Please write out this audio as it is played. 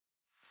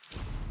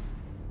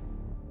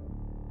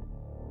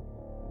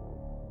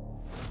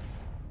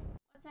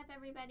up,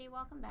 everybody?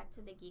 Welcome back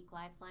to the Geek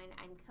Lifeline.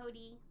 I'm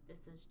Cody.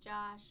 This is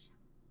Josh.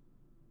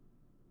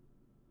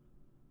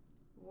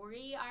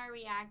 We are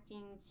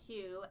reacting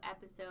to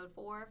episode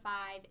 4,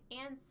 5,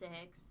 and 6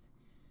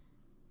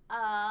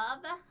 of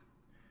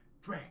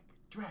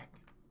Dragon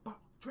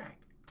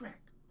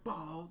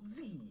Ball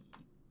Z.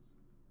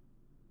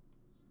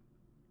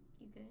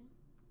 You good?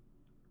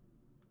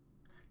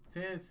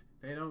 Since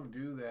they don't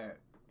do that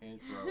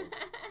intro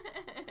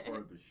for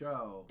the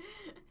show,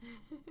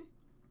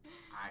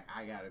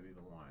 I gotta be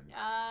the one.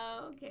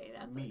 Oh, okay,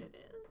 that's Me. what it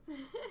is.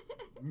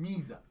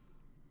 Misa.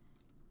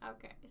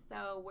 Okay,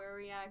 so we're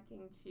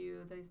reacting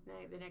to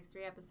the next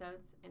 3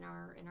 episodes in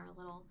our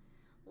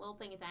little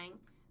thingy thing.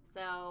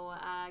 So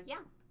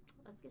yeah,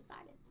 let's get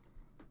started.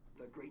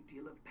 A great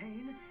deal of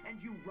pain,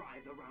 and you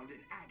writhe around in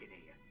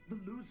agony. The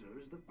loser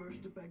is the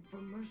first to beg for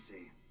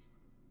mercy.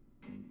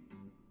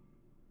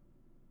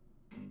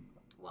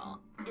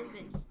 Well,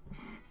 isn't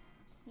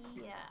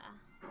he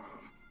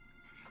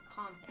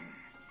confident?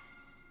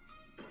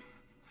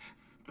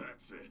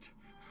 That's it.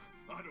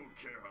 I don't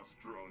care how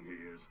strong he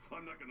is.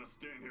 I'm not gonna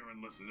stand here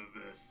and listen to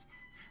this.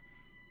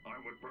 I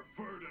would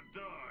prefer to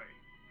die.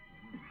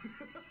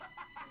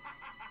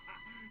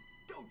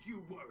 Don't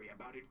you worry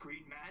about it,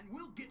 Green Man.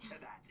 We'll get to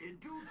that in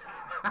due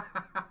time.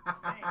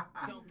 Hey,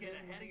 don't get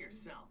ahead of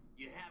yourself.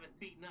 You haven't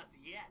beaten us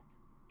yet.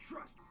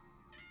 Trust.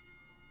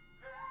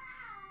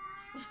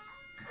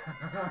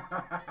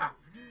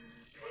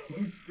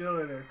 He's still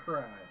in there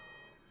crying.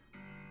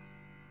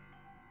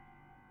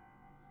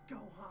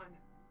 Gohan.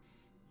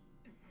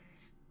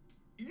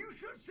 You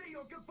should say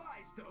your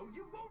goodbyes, though.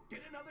 You won't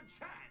get another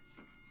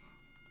chance.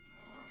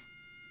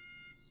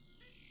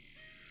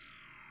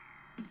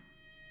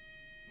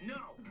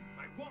 No,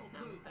 I won't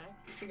Sound lose.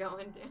 effects are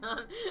going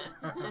down.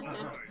 All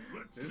right,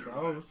 let's It's do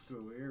old this.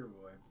 school here,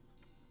 boy.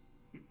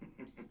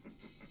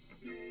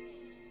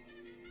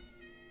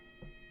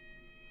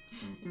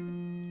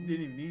 Didn't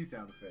even need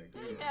sound effects. I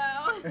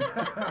know.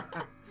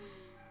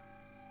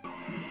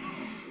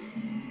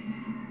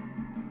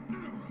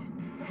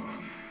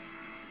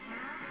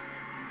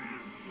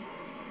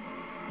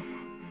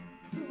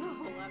 This is a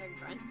whole lot of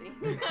grunting.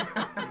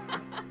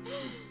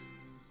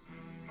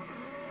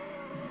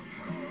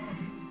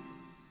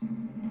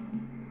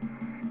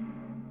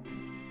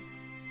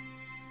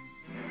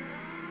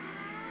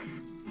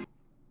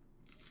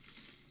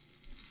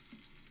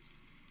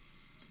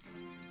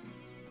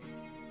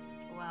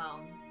 Well,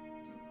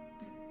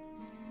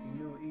 He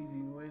knew an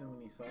easy win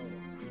when he saw it.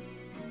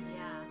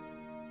 yeah,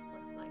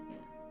 looks like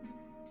it.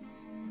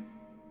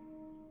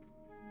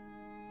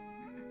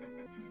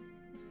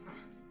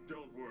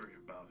 Don't worry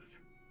about it.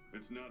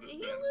 It's not as Did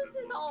bad he as lose it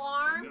his looks. whole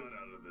arm? Not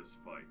out of this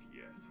fight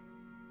yet.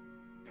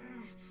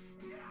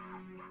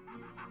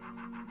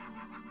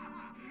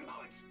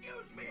 Oh,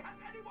 excuse me. Has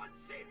anyone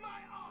seen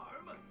my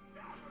arm?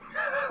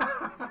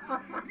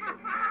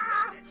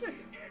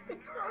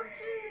 It's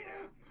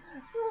green.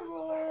 That's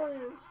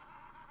hilarious.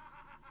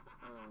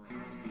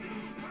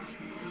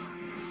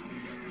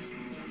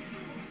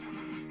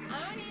 I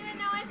don't even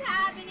know what's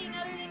happening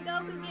other than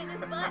Goku getting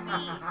his butt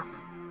beat.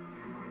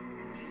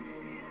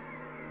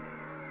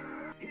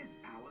 His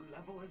power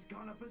level has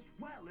gone up as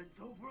well. It's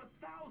over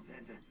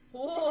 1,000.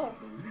 Oh.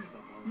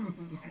 Unbelievable.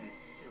 And it's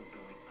still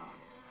going up.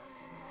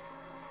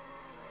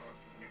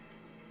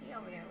 He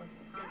over there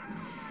looking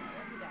constantly.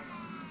 What he got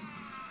going?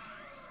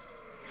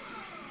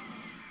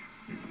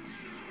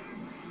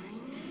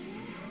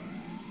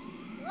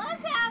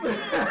 What's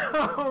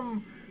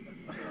happening?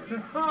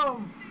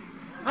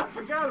 I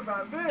forgot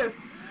about this.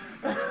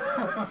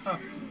 Enough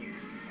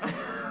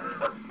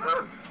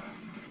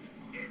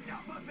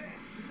of this.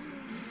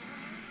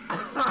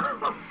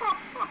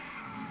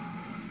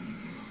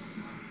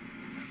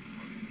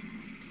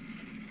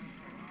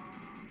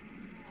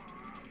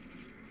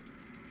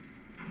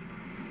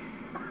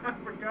 I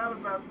forgot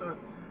about the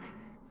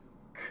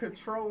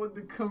controlling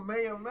the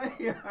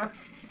Kamehameha.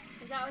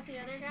 Is that what the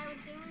other guy was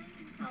doing?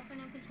 Helping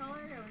him control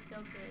it, or was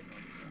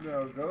Goku?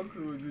 No,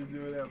 Goku was just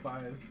doing that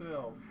by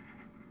himself.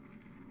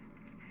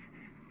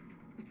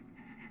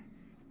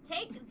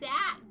 Take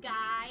that,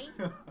 guy!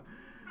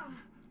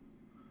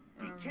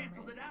 He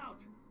canceled it out.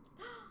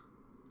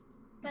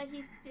 But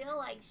he's still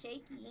like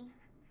shaky.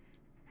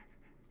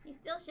 He's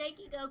still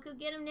shaky, Goku.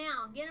 Get him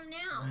now. Get him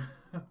now.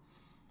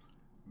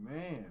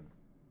 Man.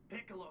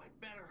 Piccolo had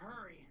better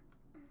hurry.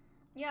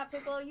 Yeah,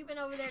 Piccolo, you've been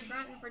over there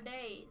grunting for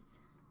days.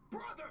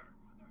 Brother,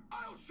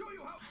 I'll show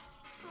you how.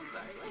 I'm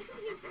sorry, what is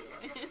he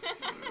doing?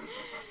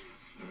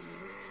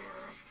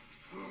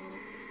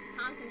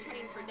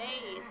 Concentrating for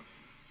days.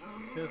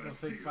 It says it's gonna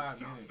take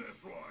 5 minutes.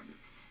 This one.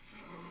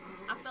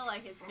 I feel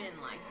like it's been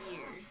like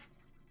years.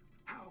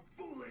 How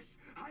foolish!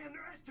 I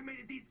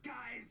underestimated these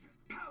guys!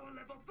 Power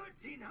level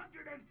 1,330!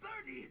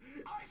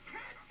 I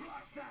can't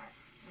block that!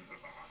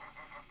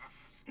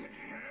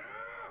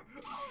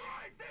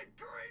 Alright then,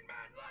 Green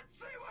Man, let's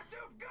see what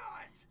you've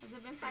got! Has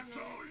it been 5 It's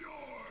all minutes?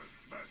 yours,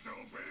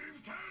 Special Beam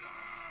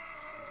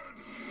Cannon!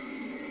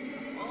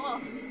 Oh,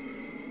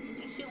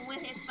 he's shooting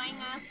with his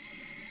fingers.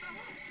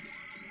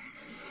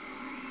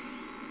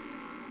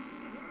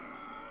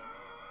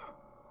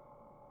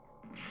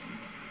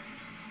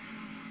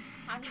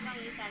 he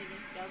gonna use that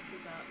against Goku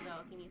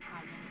though if he needs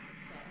 5 minutes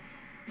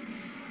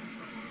to.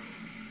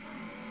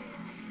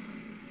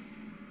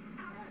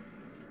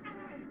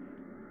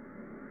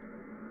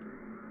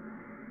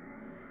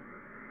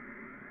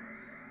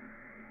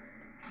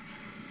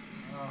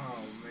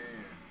 Oh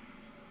man.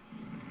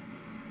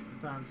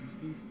 Sometimes you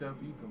see stuff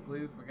you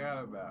completely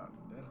forgot about.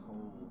 That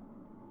whole.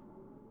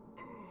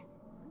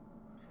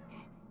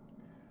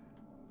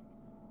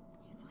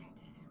 He's like,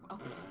 did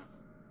it?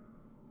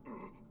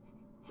 Oh.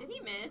 Did he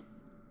miss?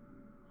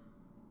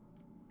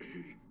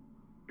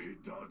 He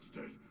dodged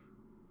it.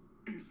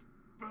 He's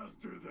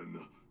faster than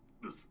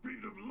the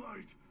speed of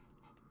light.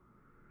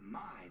 My,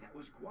 that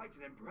was quite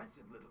an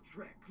impressive little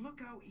trick. Look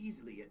how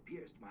easily it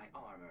pierced my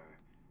armor.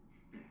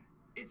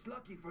 It's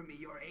lucky for me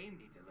your aim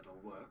needs a little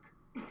work.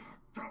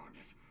 Darn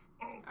it.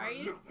 All for Are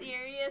you nothing.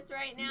 serious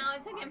right now?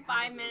 It took him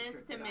 5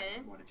 minutes to I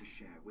miss. wanted to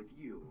share with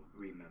you.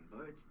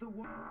 Remember, it's the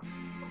one.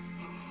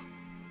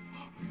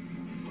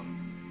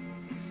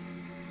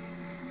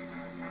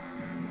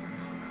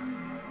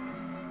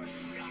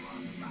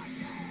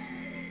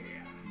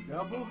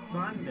 Double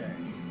Sunday.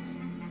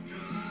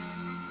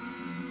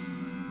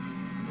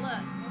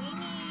 Look, we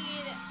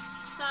need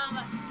some.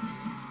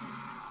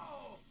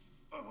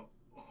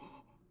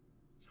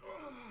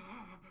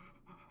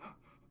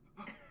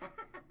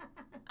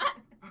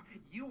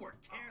 You were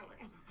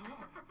careless.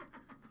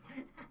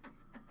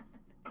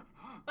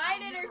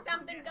 Bite it or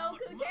something,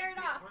 Goku. Tear it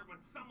off. Hurt when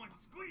someone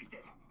squeezed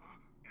it.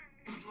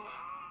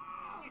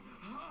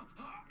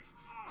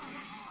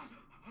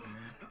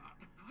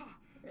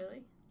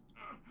 Really?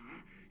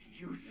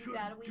 You should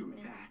got a do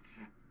weakness. that.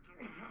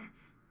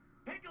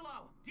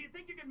 Piccolo, do you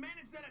think you can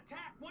manage that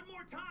attack one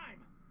more time?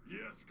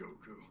 Yes,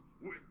 Goku,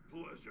 with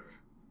pleasure.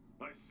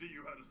 I see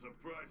you had a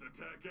surprise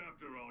attack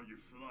after all, you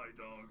sly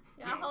dog.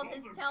 Yeah, Now hold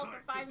his him tail for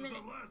tight. 5 This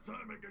minutes. is the last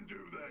time I can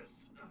do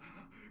this.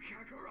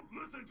 Kakarot,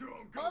 listen to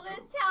him, Goku. Hold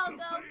his tail, He'll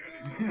say Goku.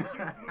 anything to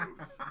get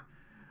loose.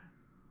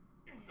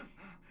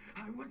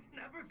 I was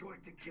never going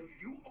to kill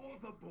you or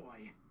the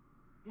boy.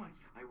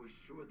 Once I was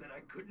sure that I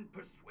couldn't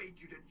persuade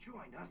you to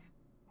join us,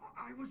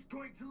 I was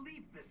going to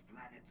leave this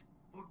planet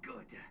for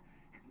good.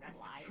 And that's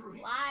Lies, the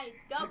truth. lies.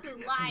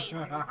 Goku lies.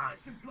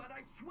 Flesh and blood,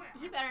 I swear.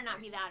 He better not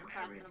be that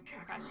I swear it,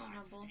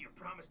 impressionable. Do you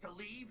promise to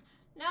leave?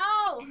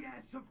 No!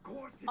 Yes, of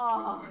course it's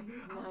Oh, true.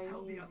 he's I'll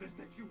tell the naive. others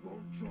that you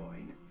won't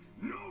join.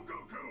 No,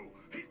 Goku!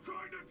 He's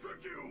trying to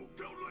trick you!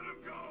 Don't let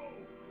him go!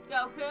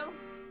 Goku?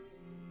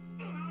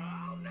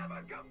 I'll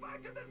never come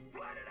back to this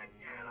planet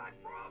again, I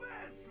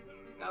promise!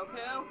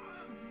 Goku?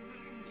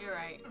 You're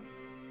right.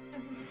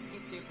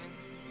 He's stupid.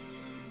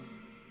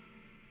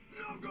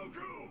 No,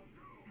 Goku!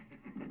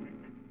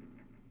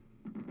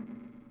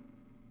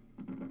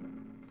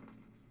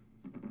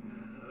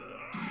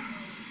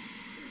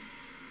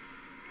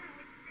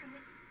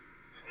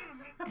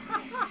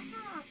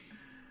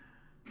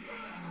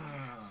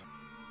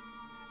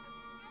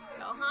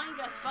 Gohan, you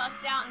just bust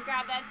out and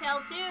grab that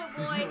tail too,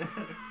 boy.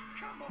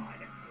 Come on!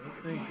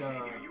 I think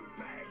Hear you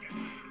beg!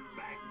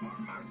 Beg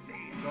for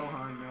mercy!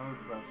 Gohan knows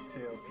about the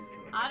tail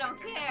situation. I don't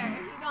care.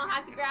 You're gonna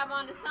have to grab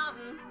onto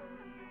something.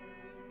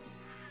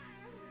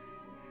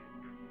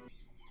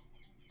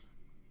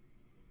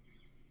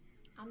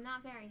 I'm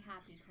not very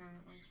happy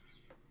currently.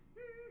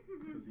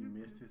 Because he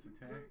missed his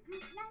attack.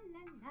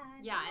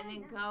 Yeah, and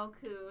then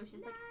Goku was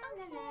just like,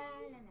 okay.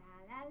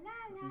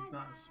 Because he's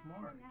not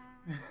smart.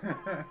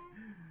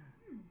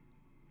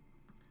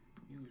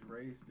 He was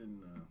raised in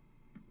the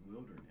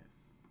wilderness.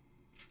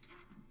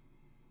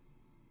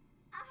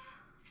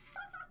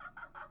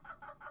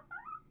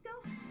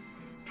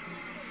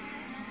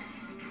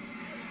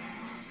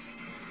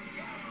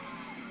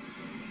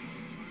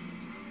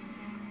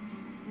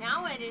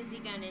 Now what is he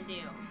gonna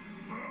do?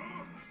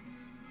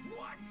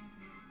 What?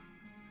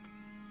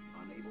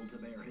 Unable to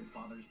bear his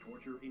father's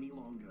torture any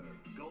longer,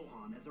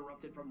 Gohan has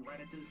erupted from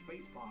Raditz'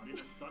 space pod in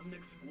a sudden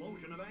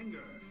explosion of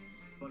anger.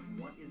 But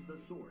what is the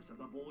source of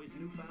the boy's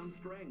newfound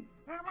strength?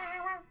 I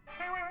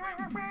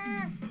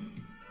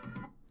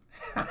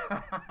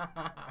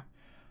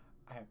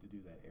have to do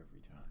that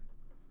every time.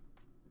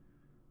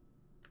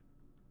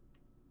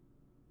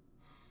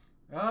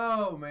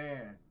 Oh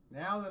man,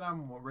 now that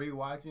I'm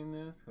rewatching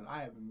this, because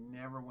I have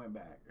never went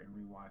back and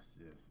rewatched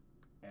this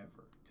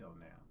ever till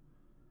now.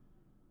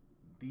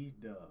 These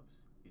dubs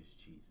is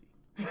cheesy.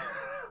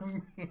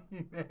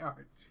 They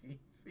are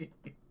cheesy.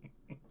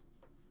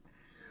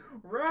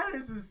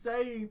 Raditz is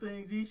saying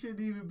things he shouldn't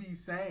even be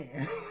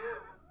saying.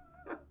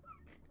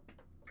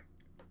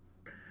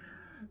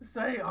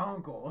 Say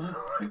uncle.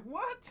 Like,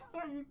 what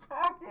are you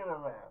talking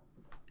about?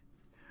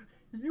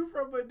 You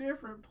from a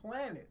different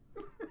planet.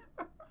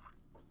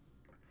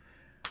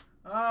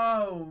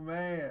 Oh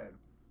man.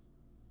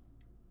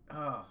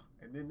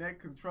 And then that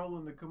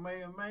controlling the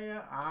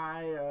Kamehameha,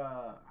 I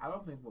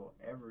don't think we'll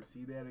ever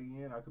see that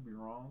again. I could be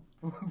wrong,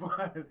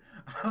 but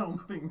I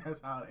don't think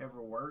that's how it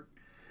ever worked.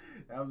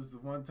 That was just a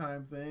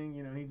one-time thing.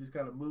 You know, he just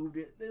kind of moved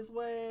it this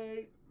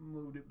way,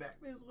 moved it back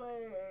this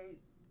way,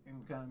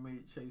 and kind of made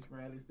it chase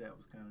Raditz. That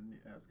was kind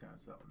of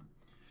something.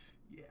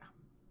 Yeah.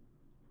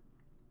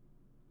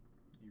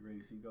 You ready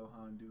to see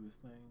Gohan do his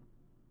thing?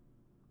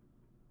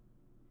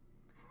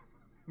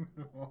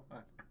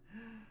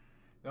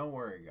 Don't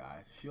worry,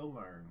 guys. She'll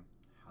learn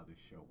how this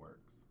show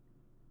works.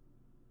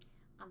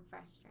 I'm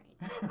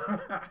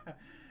frustrated.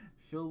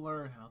 She'll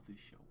learn how this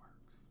show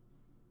works.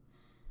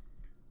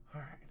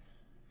 All right.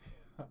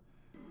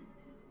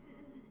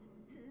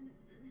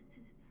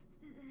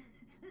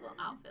 His little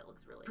outfit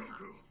looks really Goku, hot.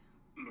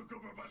 look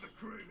over by the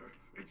crater.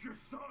 It's your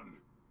son.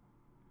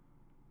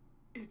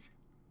 It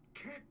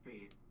can't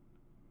be.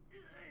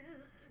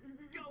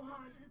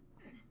 Gohan!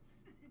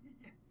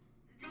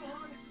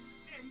 Gohan!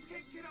 And you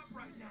can't get up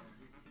right now.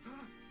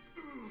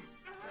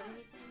 What did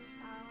he say his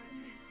power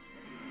was?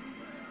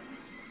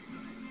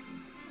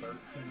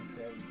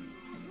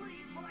 1370.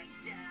 Leave my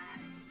dad!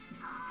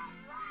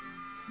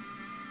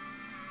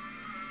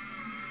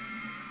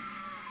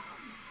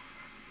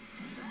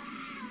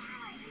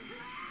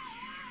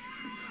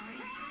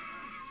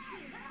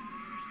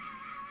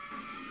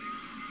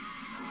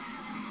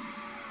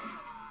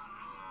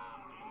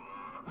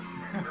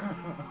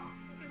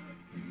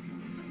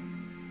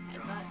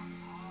 Headbutt.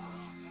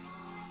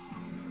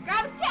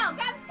 Grab his tail!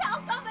 Grab his tail!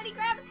 Somebody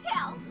grab his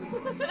tail!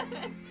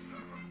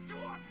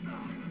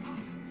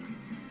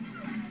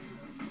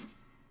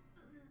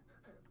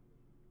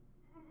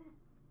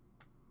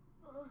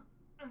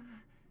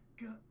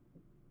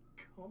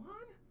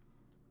 Gohan?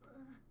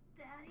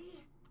 Daddy?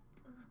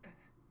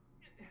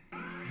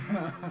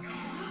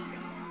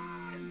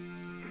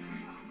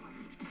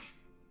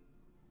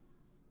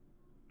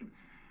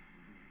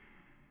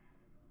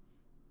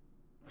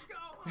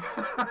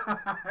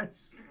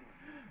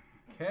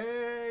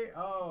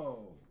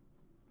 K.O.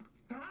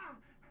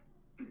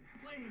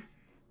 Please,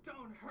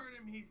 don't hurt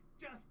him. He's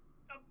just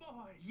a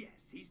boy.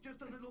 Yes, he's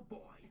just a little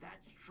boy,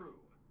 that's true.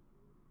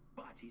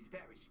 But he's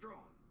very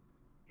strong.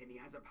 And he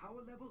has a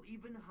power level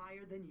even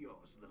higher than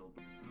yours, little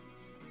boy.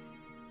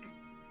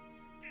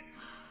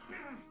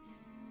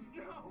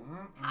 No.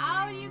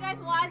 How do you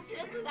guys watch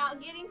this without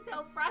getting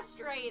so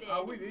frustrated?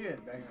 Oh, we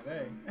did back in the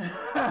day.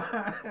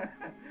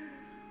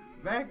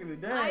 Back in the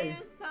I day.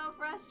 am so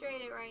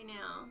frustrated right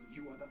now.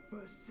 You are the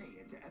first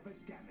Saiyan to ever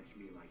damage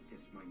me like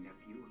this, my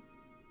nephew.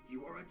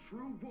 You are a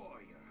true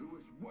warrior who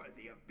is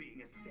worthy of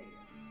being a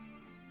Saiyan.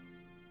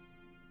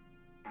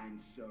 And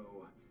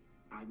so,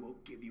 I will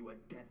give you a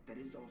death that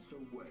is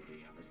also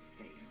worthy of a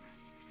Saiyan.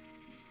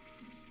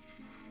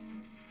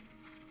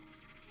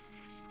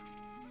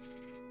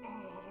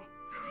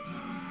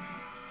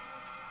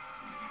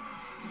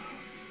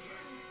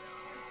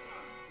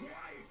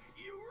 Why,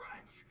 you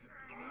wretch!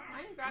 Why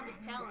didn't you grab his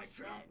tail I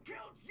should have instead?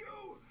 killed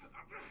you!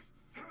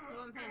 He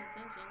wasn't paying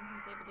attention. He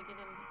was able to get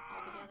him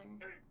all together.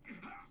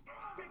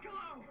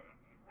 Piccolo!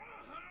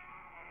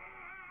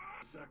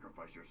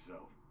 Sacrifice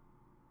yourself.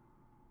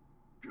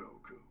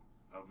 Goku,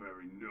 how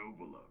very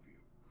noble of you.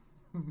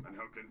 And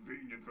how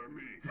convenient for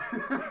me.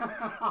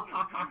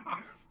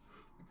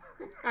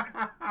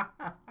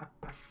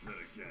 Then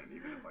again,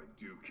 even if I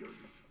do kill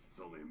you, it's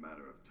only a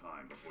matter of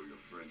time before your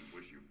friends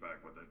wish you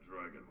back with the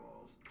Dragon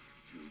Balls.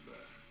 Too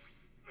bad.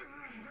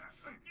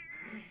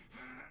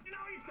 No,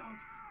 you don't!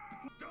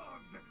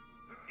 Dogs!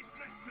 It's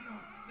nice to know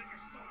that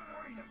you're so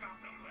worried about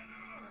them.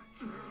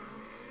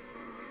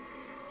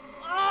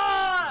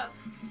 Oh!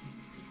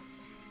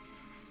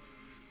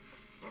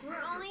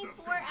 We're only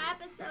 4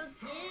 episodes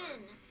in.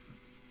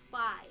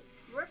 5.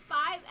 We're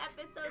 5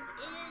 episodes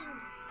in.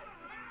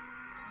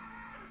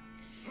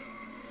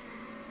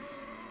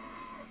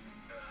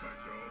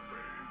 Special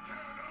beam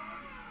cannon,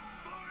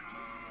 fire!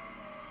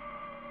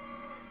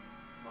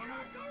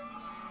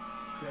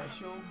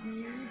 Special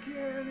beam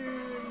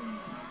cannon.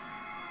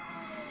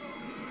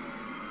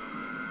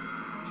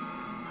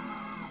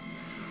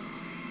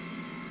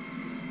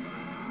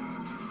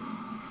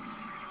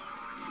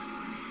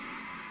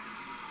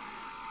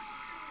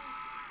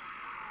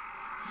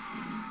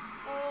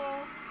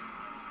 Oh.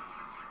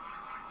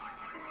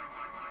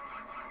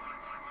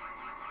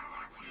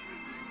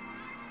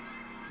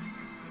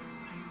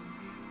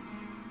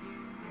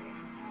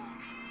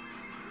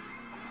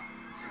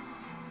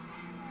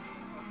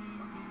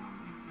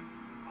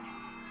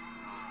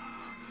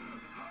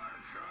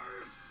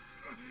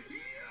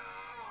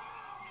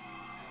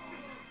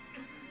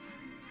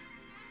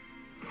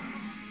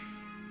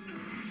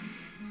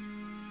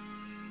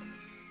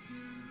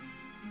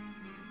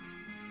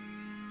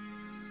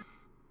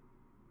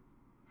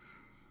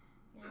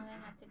 Now they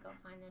have to go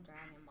find the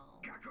Dragon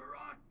Balls.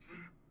 Kakarot!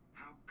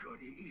 How could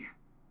he?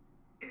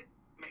 It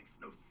makes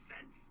no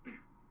sense.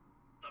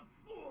 The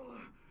fool!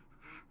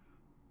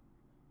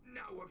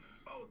 Now we're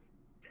both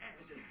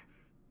dead.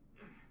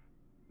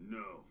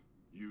 No,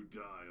 you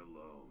die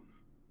alone.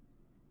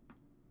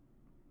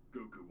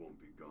 Goku won't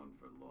be gone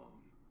for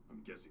long.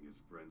 I'm guessing his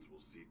friends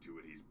will see to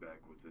it he's back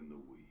within the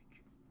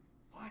week.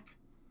 What?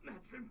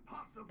 That's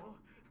impossible.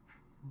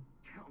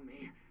 Tell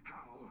me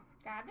how.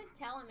 Grab his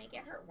tail and make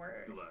it hurt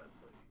worse.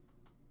 Gladly.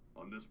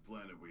 On this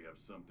planet we have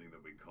something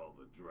that we call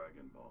the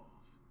Dragon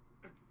Balls.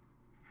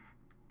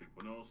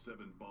 When all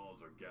 7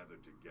 balls are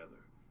gathered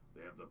together,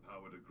 They have the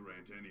power to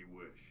grant any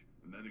wish,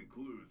 and that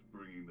includes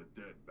bringing the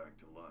dead back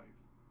to life.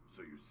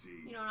 So you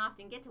see, You don't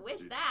often get to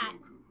wish it's that.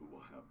 Goku who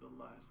will have the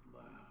last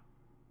laugh.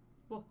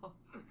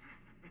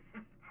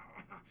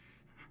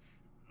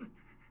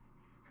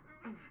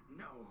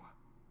 No.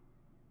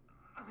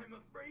 I'm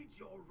afraid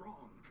you're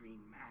wrong,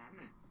 Green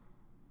Man.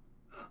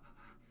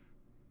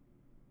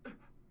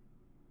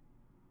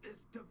 This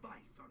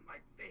device on my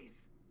face,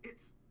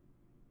 it's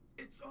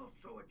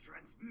also a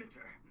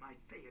transmitter. My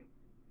Saiyan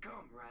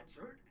comrades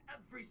heard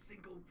every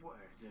single word.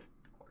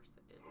 Of course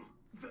it did.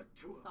 The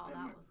two Saw of that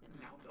them. was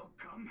gonna Now happen. they'll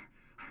come.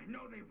 I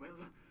know they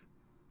will.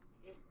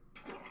 They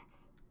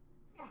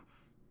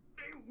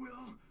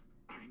will.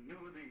 I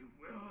know they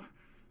will.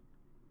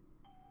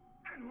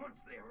 And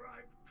once they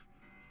arrive,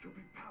 you'll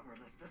be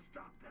powerless to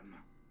stop them.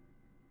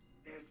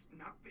 There's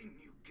nothing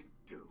you can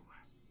do.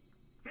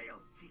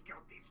 They'll seek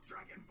out these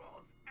Dragon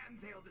Balls, and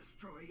they'll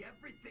destroy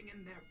everything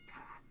in their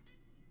path.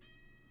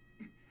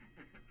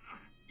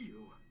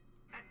 You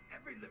and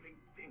every living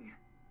thing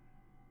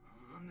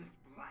on this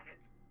planet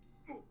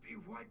will be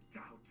wiped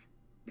out.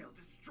 They'll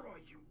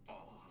destroy you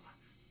all.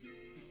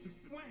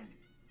 When?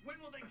 When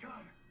will they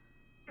come?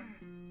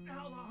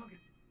 How long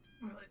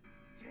will it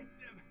take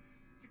them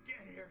to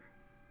get here?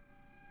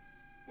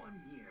 1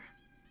 year.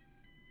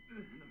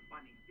 The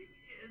funny thing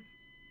is,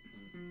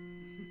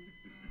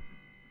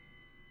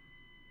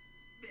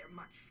 they're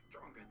much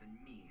stronger than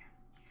me.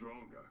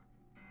 Stronger.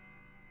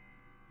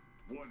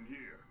 1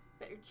 year.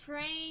 Better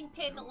train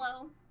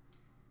Piccolo.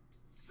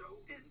 So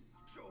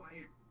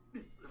enjoy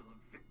this little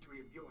victory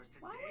of yours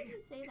today. Why would he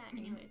say that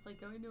anyway? It's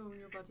like, I know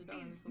you're about to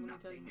die, so let me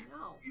tell you.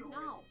 No,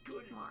 no,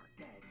 he's smart.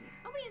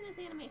 Nobody in this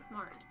anime is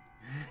smart.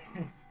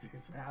 This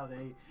is how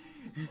they.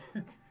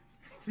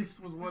 This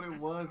was what it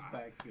was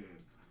back then.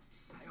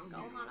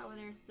 Gohan over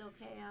there is still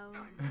KO. To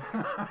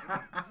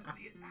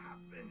see it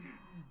happen.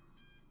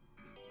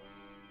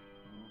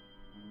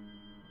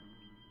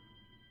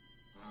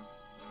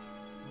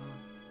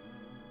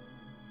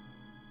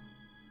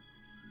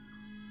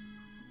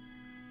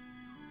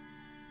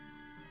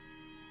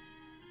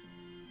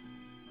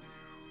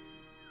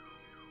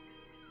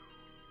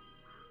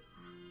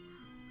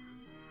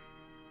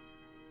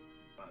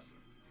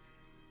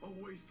 A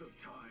waste of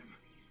time.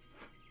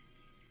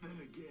 Then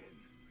again,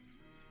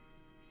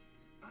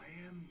 I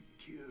am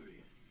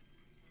curious.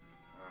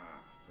 Are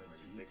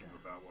you thinking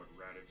about what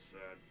Raditz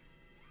said?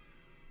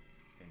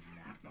 And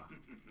Nappa.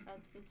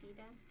 That's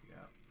Vegeta?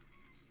 Yeah.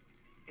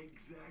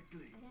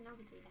 Exactly. I didn't know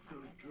Vegeta had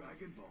Those that.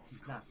 Dragon Balls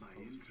He's not caught my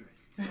supposed to.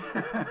 interest.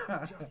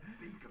 Just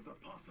think of the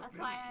possibilities. That's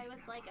why I was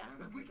Nappa. like, I don't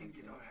know If we what can this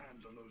get is. our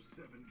hands on those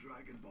 7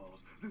 Dragon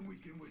Balls, then we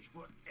can wish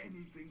for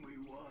anything we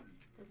want.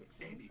 Does it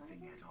change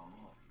Anything later? at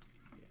all.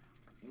 Yeah.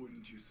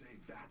 Wouldn't you say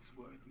that's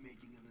worth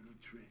making a little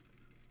trip?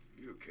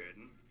 You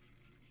kidding?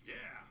 Yeah,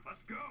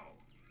 let's go.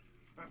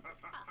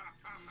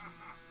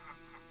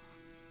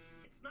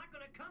 It's not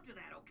gonna come to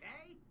that,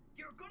 okay?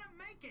 You're gonna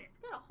make it.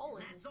 He's got a hole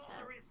in his That's all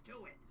there is chest.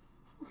 to it.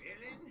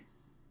 Really?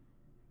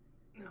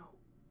 No,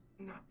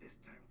 not this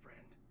time,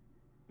 friend.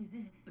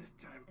 This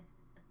time,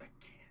 I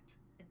can't.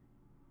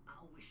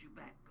 I'll wish you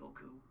back,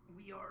 Goku.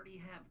 We already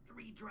have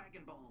 3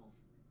 Dragon Balls.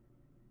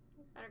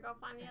 Better go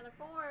find the other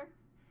 4.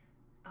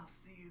 I'll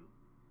see you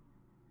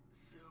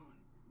soon.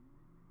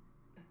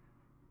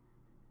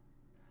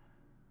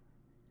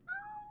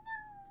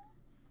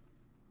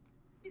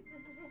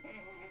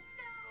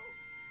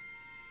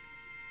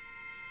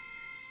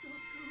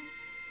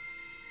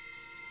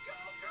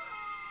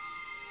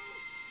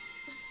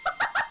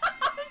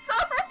 I'm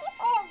sorry.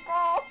 Oh,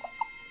 bro.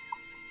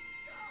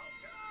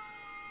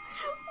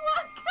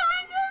 What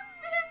kind of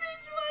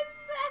image was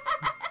that?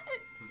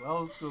 It's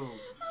old school.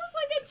 It was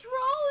like a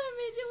troll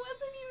image. It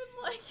wasn't even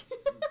like.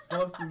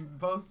 It's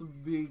supposed to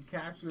be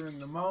capturing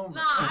the moment.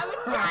 Nah, I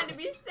was trying to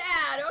be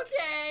sad,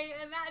 okay?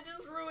 And that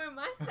just ruined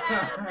my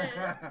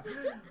sadness.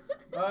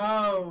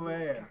 Oh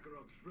man.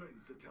 Kakarot's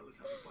friends to tell us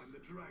how to find the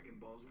Dragon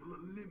Balls will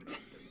eliminate them,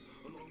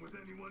 along with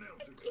anyone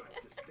else who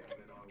tries to stand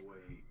in our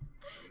way.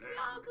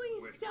 No,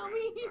 please tell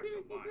me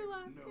you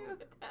laughed too at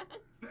that.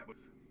 That would...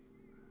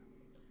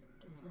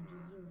 Doesn't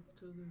deserve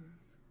to live.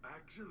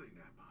 Actually,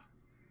 Nappa,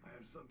 I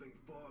have something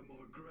far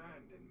more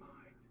grand in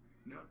mind.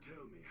 Now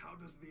tell me, how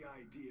does the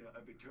idea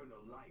of eternal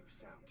life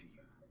sound to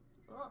you?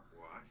 Ugh.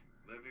 What?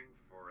 Living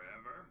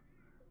forever?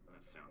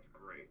 That sounds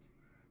great.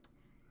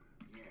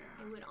 Yeah.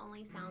 It would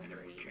only sound And if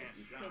we great if can't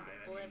you die, could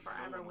that live means no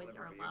forever one will with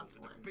your ever be able loved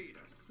to ones. defeat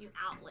us. If you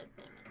outlive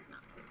them, it's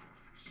not good.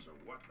 So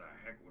what the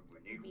heck would we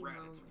need Be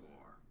Raditz lonely.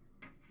 for?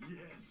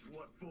 Yes,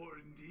 what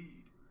for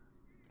indeed?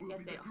 I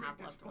guess they don't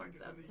have loved ones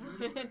though, so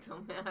it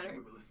don't matter.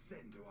 We will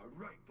ascend to our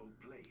rightful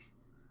place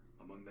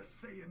among the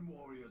Saiyan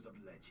warriors of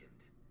legend.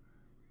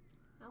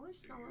 I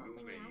wish the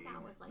little thing I got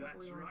was like That's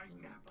blue or right,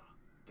 pink. Nappa.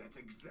 That's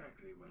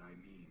exactly what I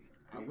mean.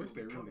 I We wish will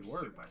they become really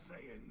worked. Super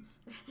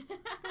Saiyans.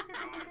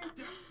 I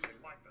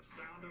definitely like the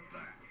sound of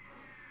that.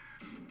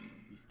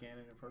 You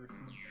scanning a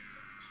person.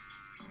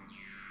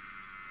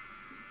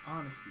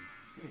 Honesty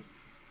 6.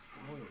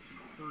 Loyalty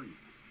 3.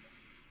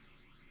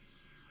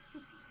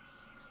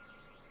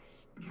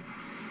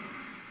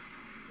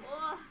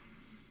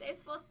 it's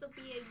supposed to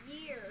be a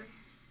year.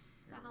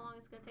 Is that how long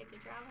it's gonna take to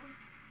travel?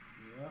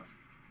 Yep.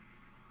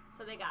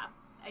 So they got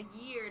a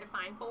year to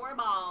find 4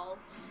 balls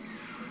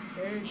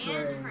And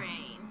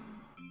train.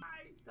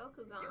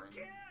 Goku gone.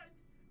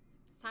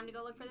 It's time to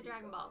go look for the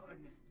Dragon Balls.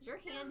 Is your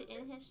hand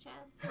in his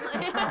chest?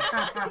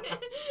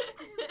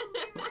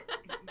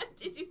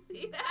 Did you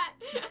see that?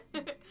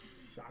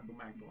 Shock him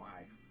back to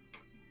life.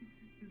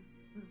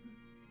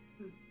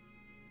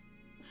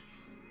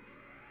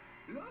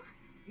 Look,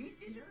 he's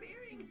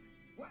disappearing.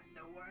 What in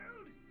the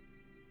world?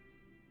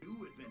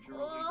 New adventure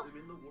awaits him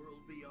in the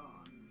world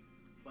beyond.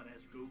 But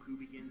as Goku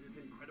begins his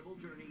incredible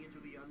journey into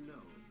the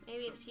unknown,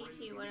 Maybe if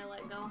Chi-Chi would have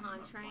let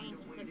Gohan train,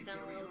 he could have done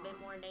a little bit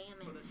more for the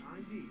damage.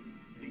 time being,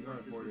 He's the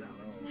only Earth 40 is years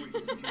without old. its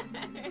greatest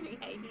champion.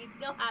 Hey, he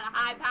still had a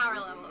high power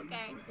level,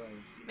 okay? So,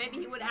 Maybe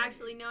he would have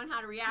actually known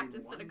how to react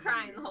In instead of 1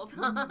 crying the year, whole 2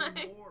 time.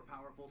 more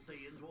powerful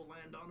Saiyans will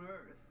land on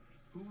Earth.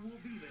 Who will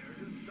be there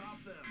to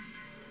stop them?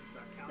 The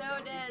So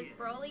countdown does begins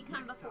Broly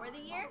come next before the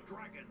time year? on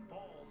Dragon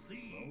Ball Z.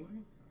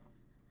 Broly?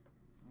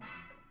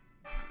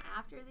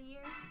 After the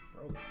year?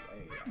 Broly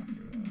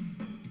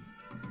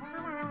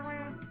way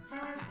after that.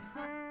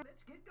 Okay.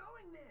 Let's get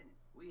going then.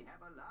 We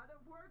have a lot of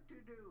work to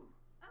do.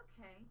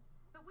 Okay,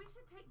 but we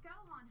should take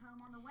Gohan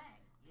home on the way.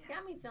 It's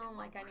got me feeling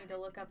like I need to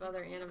look up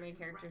other anime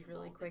characters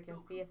really quick and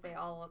see if they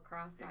all look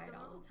cross-eyed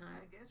all the I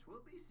time. guess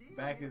we'll be seeing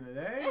Back you. in the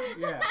day?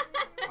 Yeah.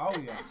 Oh,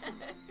 yeah.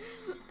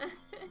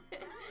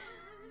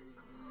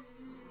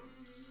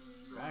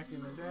 Back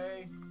in the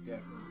day?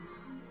 Definitely.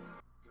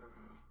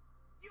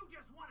 You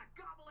just want to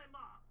gobble him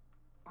up.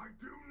 I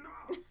do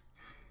not!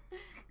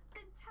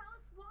 Then tell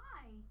us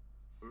why.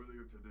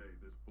 Earlier today,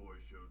 this boy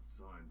showed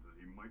signs that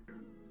he might be.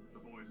 The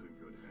boy's in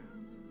good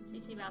hands.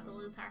 Chi-Chi about to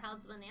lose her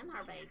husband and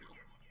her baby.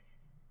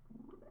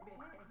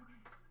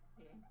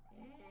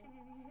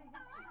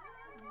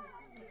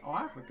 Oh,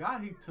 I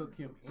forgot he took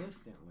him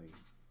instantly.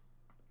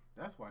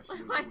 That's why she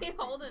Why was, are you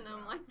holding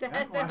him like that?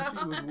 that's why she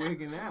though? was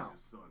wigging out.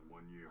 His son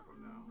 1 year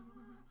from now.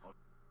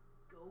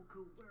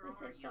 Goku, where At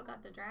least are they still you?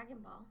 got the Dragon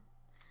Ball.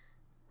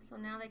 So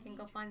now they can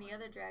go find the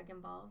other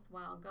Dragon Balls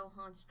while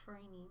Gohan's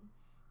training.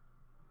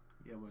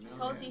 Yeah, but now,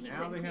 Told you he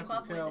now they couldn't have keep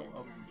up to tell with it.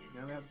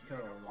 now they have to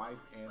tell a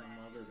wife and a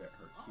mother that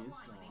her kid's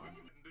gone.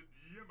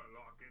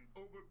 Yimmerlocken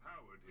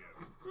overpowered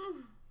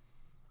him.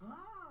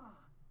 Ah,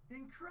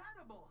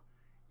 incredible.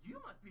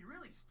 You must be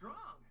really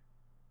strong.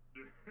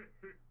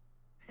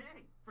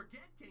 Hey,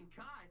 forget King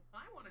Kai.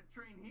 I want to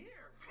train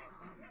here.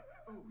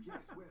 Oh, yes,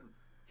 well,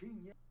 King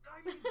Ye-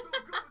 I mean, so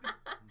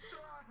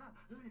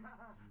good.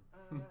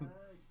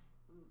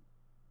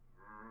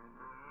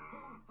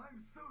 Oh,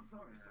 I'm so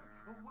sorry, sir.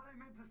 What I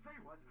meant to say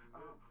was,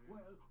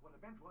 well, what I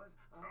meant was,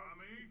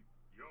 Tommy,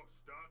 you're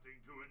starting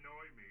to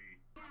annoy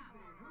me.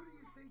 who do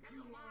you think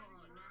you are?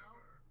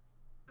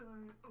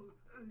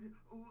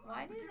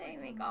 Why do they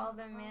make all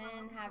the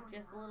men have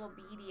just little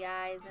beady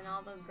eyes and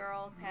all the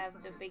girls have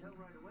the big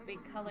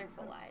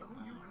colorful eyes?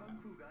 You kung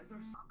fu guys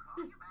are I'll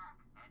call you back,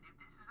 and if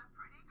this is a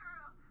pretty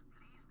girl,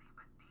 please leave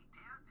a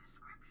detailed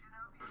description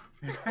of it.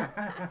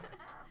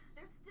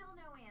 There's still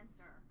no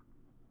answer.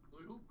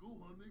 I hope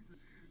Gohan makes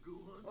it.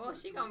 Gohan. Oh,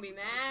 she gonna be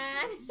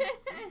mad.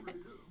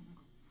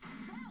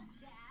 Well,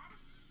 Dad,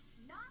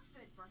 not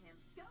good for him.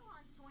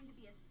 Gohan's going to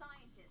be a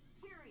scientist,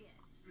 period.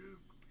 If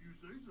you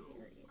say so.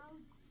 Oh,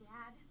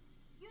 Dad,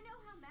 you know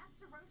how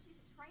Master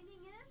Roshi's training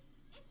is?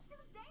 It's too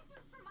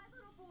dangerous for my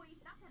little boy,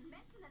 not to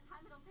mention the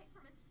time it'll take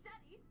from his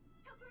studies.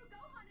 He'll throw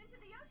Gohan into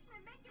the ocean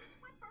and make him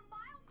swim for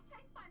miles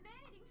chased by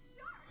man-eating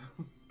sharks.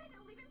 Then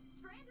he'll leave him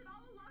stranded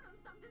all alone on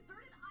some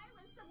deserted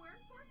island somewhere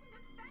and force him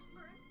to fend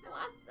for himself.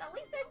 Well, at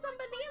least there's some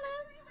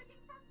bananas.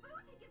 Looking for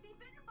food, he could be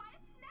bitten by a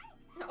snake.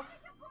 Oh.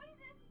 It could poison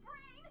his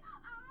brain.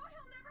 Oh,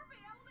 he'll never be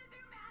able to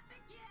do math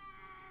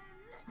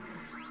again.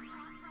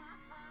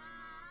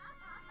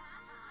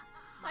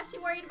 Why's she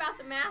worried about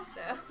the math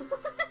though?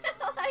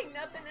 Like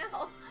nothing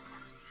else.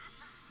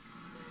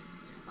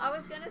 I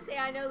was gonna say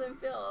I know them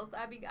feels.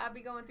 I'd be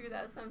going through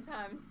that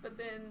sometimes, but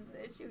then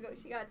she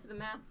got to the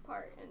math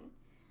part and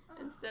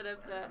instead of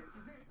the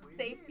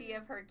safety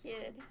of her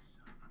kid.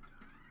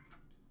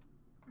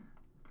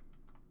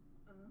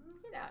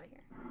 Get out of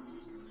here.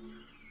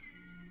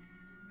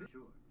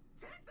 Sure.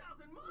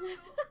 10,000 miles?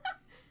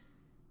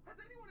 Has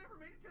anyone ever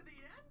made it to the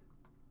end?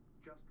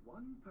 Just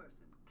one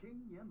person,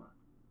 King Yemma.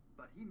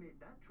 But he made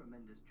that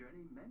tremendous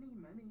journey many,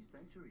 many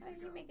centuries How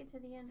did he ago. make it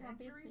to the end? How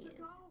big Centuries he is.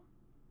 ago?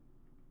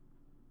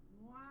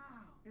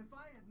 Wow. If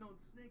I had known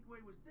Snake Way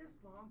was this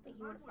long, Think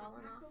he I would've would have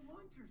fallen packed off? a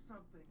lunch or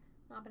something.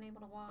 Not been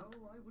able to walk.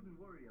 Oh, I wouldn't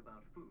worry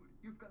about food.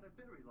 You've got a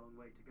very long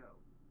way to go.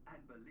 And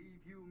believe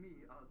you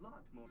me, a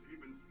lot more.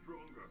 Even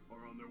stronger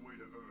are on their way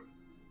to Earth.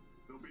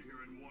 They'll be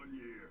here in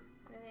 1 year.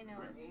 How do they know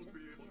We it's won't just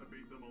be able to two?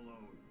 beat them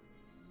alone.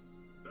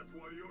 That's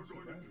why you're That's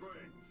going what to I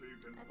train, so you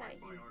can I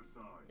fight thought by he our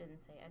side. didn't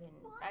say. I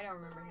didn't. What? I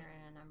don't remember But hearing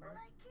a number. But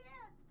I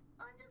can't.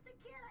 I'm just a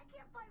kid. I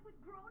can't fight with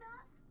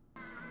grown-ups.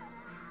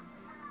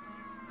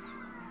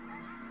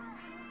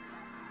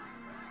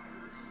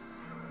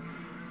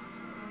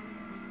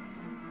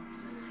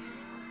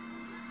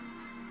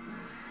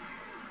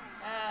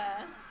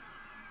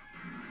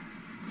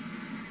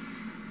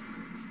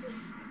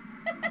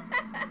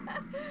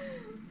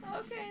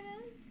 Okay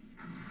then.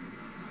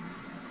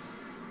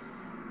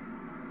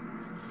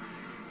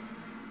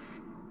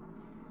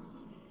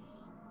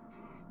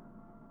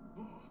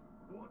 Oh,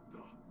 what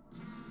the?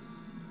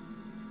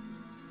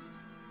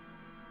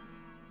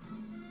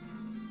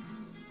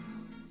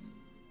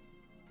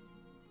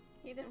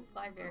 He didn't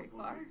fly very Don't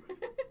far. believe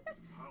it.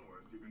 His power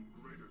is even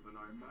greater than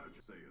I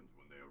imagined. Saiyans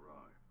when they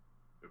arrive.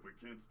 If we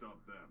can't stop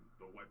them,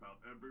 they'll wipe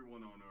out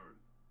everyone on Earth.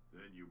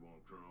 Then you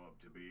won't grow up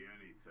to be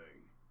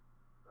anything.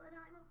 But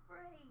I'm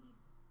afraid.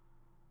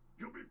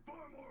 You'll be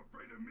far more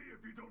afraid of me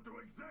if you don't do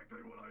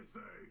exactly what I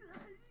say.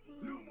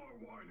 No more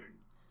whining.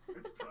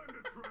 It's time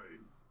to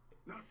train.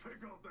 Now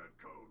take off that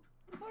coat.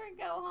 Poor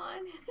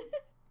Gohan.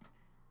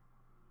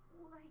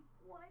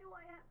 Why do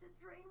I have to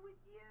train with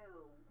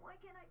you? Why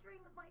can't I train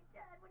with my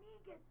dad when he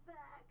gets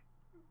back?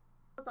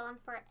 Goes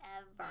on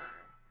forever.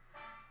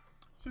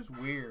 It's just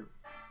weird.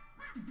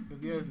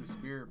 Because he has a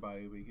spirit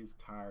body, but he gets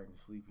tired and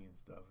sleepy and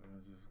stuff. And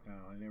it's just kind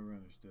of, I never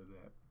understood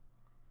that.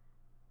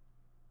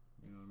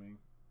 You know what I mean?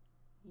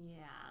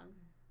 Yeah.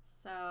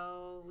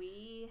 So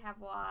we have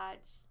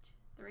watched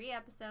 3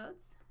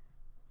 episodes.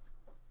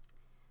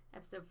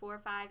 Episode 4,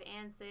 5,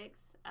 and 6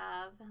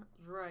 of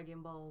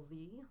Dragon Ball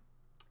Z.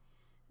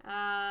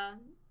 I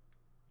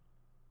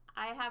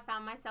have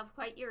found myself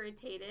quite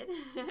irritated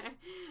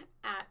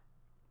at,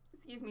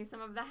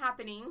 some of the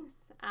happenings.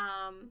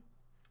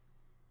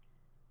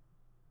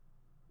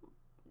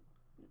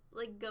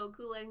 Like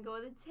Goku letting go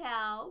of the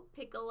tail,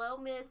 Piccolo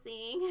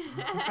missing,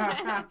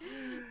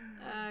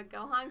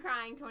 Gohan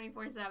crying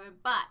 24/7.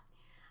 But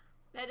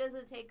that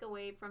doesn't take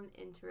away from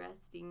the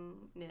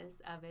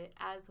interestingness of it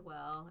as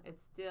well.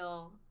 It's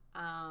still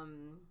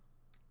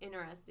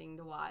interesting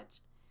to watch,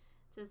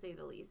 to say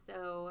the least.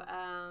 So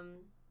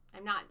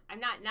I'm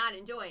not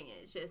enjoying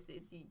it. It's just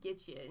it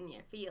gets you in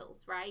your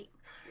feels, right?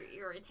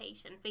 Your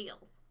irritation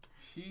feels.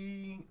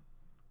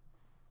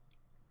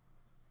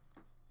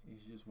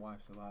 He's just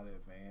watched a lot of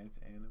advanced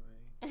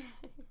anime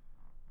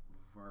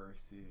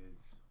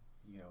versus,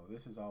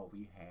 this is all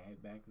we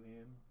had back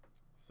then.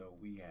 So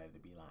we had to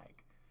be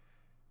like,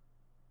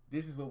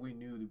 this is what we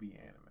knew to be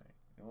anime.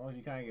 And once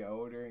you kind of get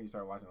older and you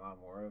start watching a lot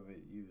more of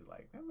it, you was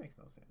like, that makes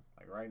no sense.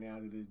 Like right now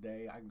to this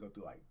day, I can go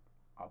through like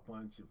a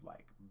bunch of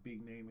like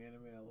big name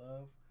anime I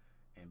love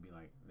and be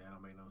like, that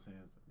don't make no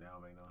sense. That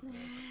don't make no sense.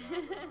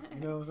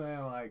 You know what I'm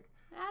saying? Like,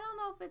 I don't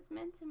know if it's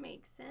meant to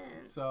make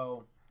sense.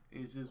 So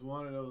it's just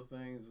one of those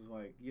things. It's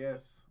like,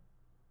 yes,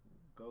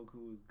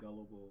 Goku is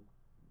gullible.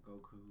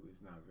 Goku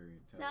is not very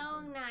intelligent.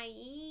 So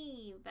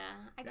naive.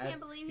 I That's can't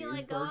believe he his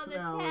let go of the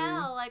personality.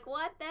 tail. Like,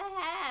 what the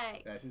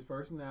heck? That's his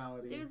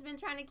personality. Dude's been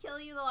trying to kill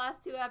you the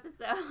last 2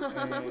 episodes.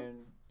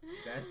 And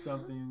that's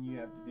something you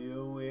have to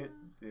deal with.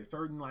 There's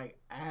certain like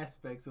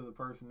aspects of the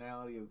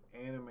personality of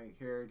anime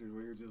characters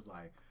where you're just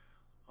like,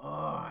 oh,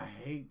 I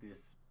hate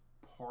this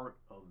part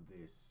of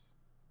this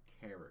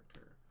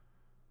character.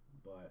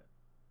 But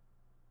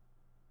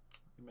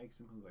it makes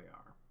them who they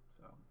are.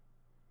 So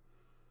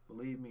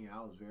believe me,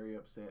 I was very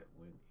upset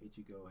when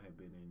Ichigo had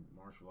been in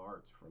martial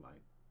arts for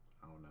like,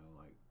 I don't know,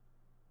 like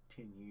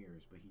 10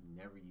 years, but he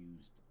never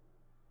used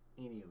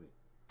any of it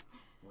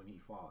when he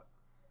fought.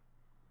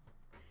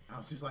 I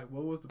was just like,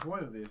 what was the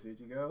point of this,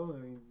 Ichigo? I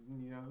mean,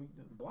 he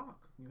doesn't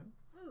block, you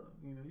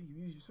can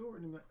use your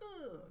sword and like,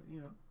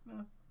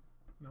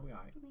 no, we all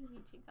right. Leave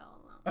Ichigo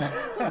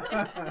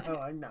alone.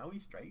 Like, no, we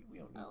straight. We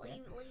don't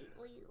need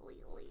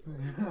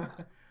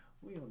that.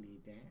 We don't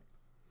need that.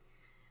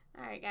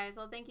 All right, guys.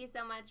 Well, thank you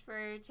so much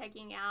for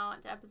checking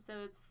out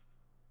episodes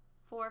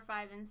 4,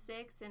 5, and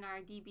 6 in our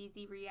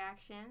DBZ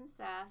reactions.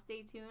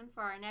 Stay tuned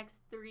for our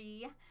next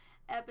 3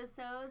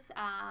 episodes,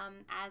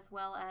 as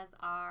well as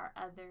our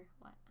other,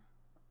 what?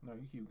 No,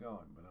 you keep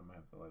going, but I'm going to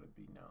have to let it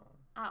be known.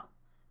 Oh.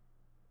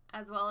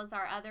 As well as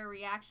our other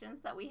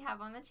reactions that we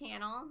have on the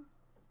channel.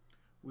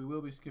 We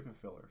will be skipping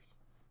fillers.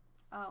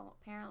 Oh,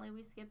 apparently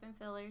we skipping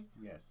fillers.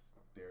 Yes,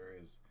 there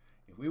is.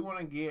 If we want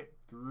to get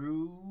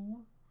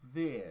through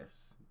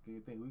this, you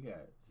think we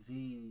got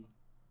Z,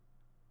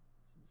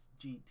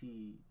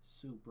 GT,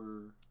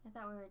 Super. I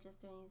thought we were just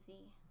doing Z.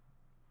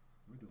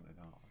 We're doing it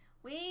all.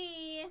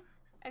 We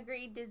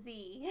agreed to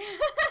Z.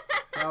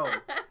 So,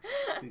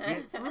 to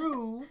get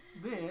through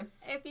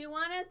this, if you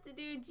want us to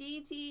do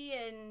GT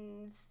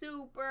and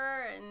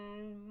Super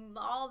and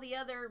all the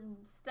other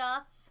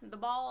stuff, the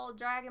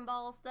Dragon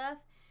Ball stuff,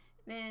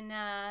 then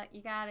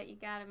you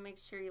gotta make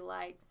sure you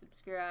like,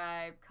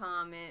 subscribe,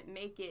 comment,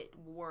 make it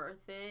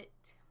worth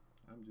it.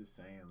 I'm just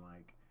saying,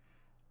 like,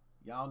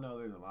 y'all know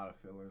there's a lot of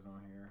fillers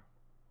on here,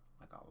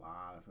 like a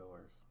lot of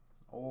fillers,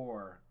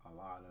 or a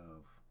lot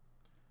of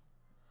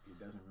it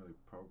doesn't really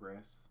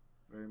progress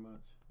very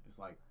much. It's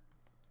like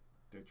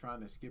they're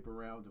trying to skip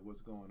around to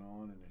what's going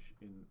on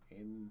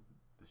in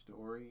the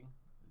story,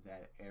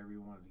 that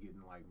everyone's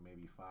getting like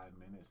maybe 5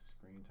 minutes of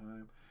screen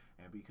time.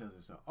 And because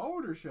it's an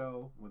older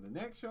show, when the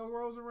next show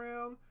rolls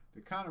around,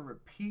 they're kind of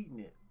repeating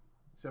it.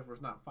 Except for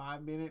it's not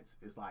 5 minutes,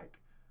 it's like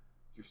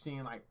you're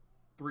seeing like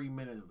 3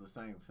 minutes of the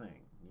same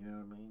thing. You know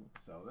what I mean?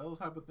 So those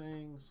type of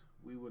things,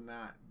 we would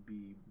not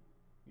be,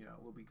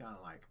 we'll be kind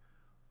of like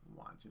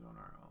watch it on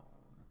our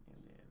own,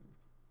 and then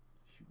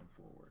shooting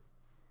forward.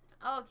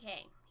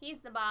 Okay,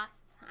 he's the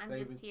boss. I'm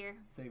just here.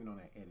 Saving on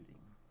that editing.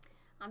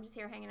 I'm just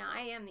here hanging out.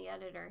 I am the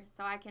editor,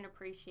 so I can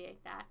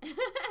appreciate that.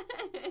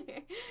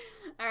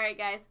 All right,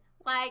 guys.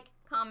 Like,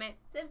 comment,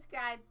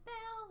 subscribe,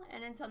 bell,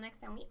 and until next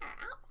time, we are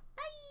out.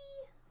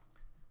 Bye.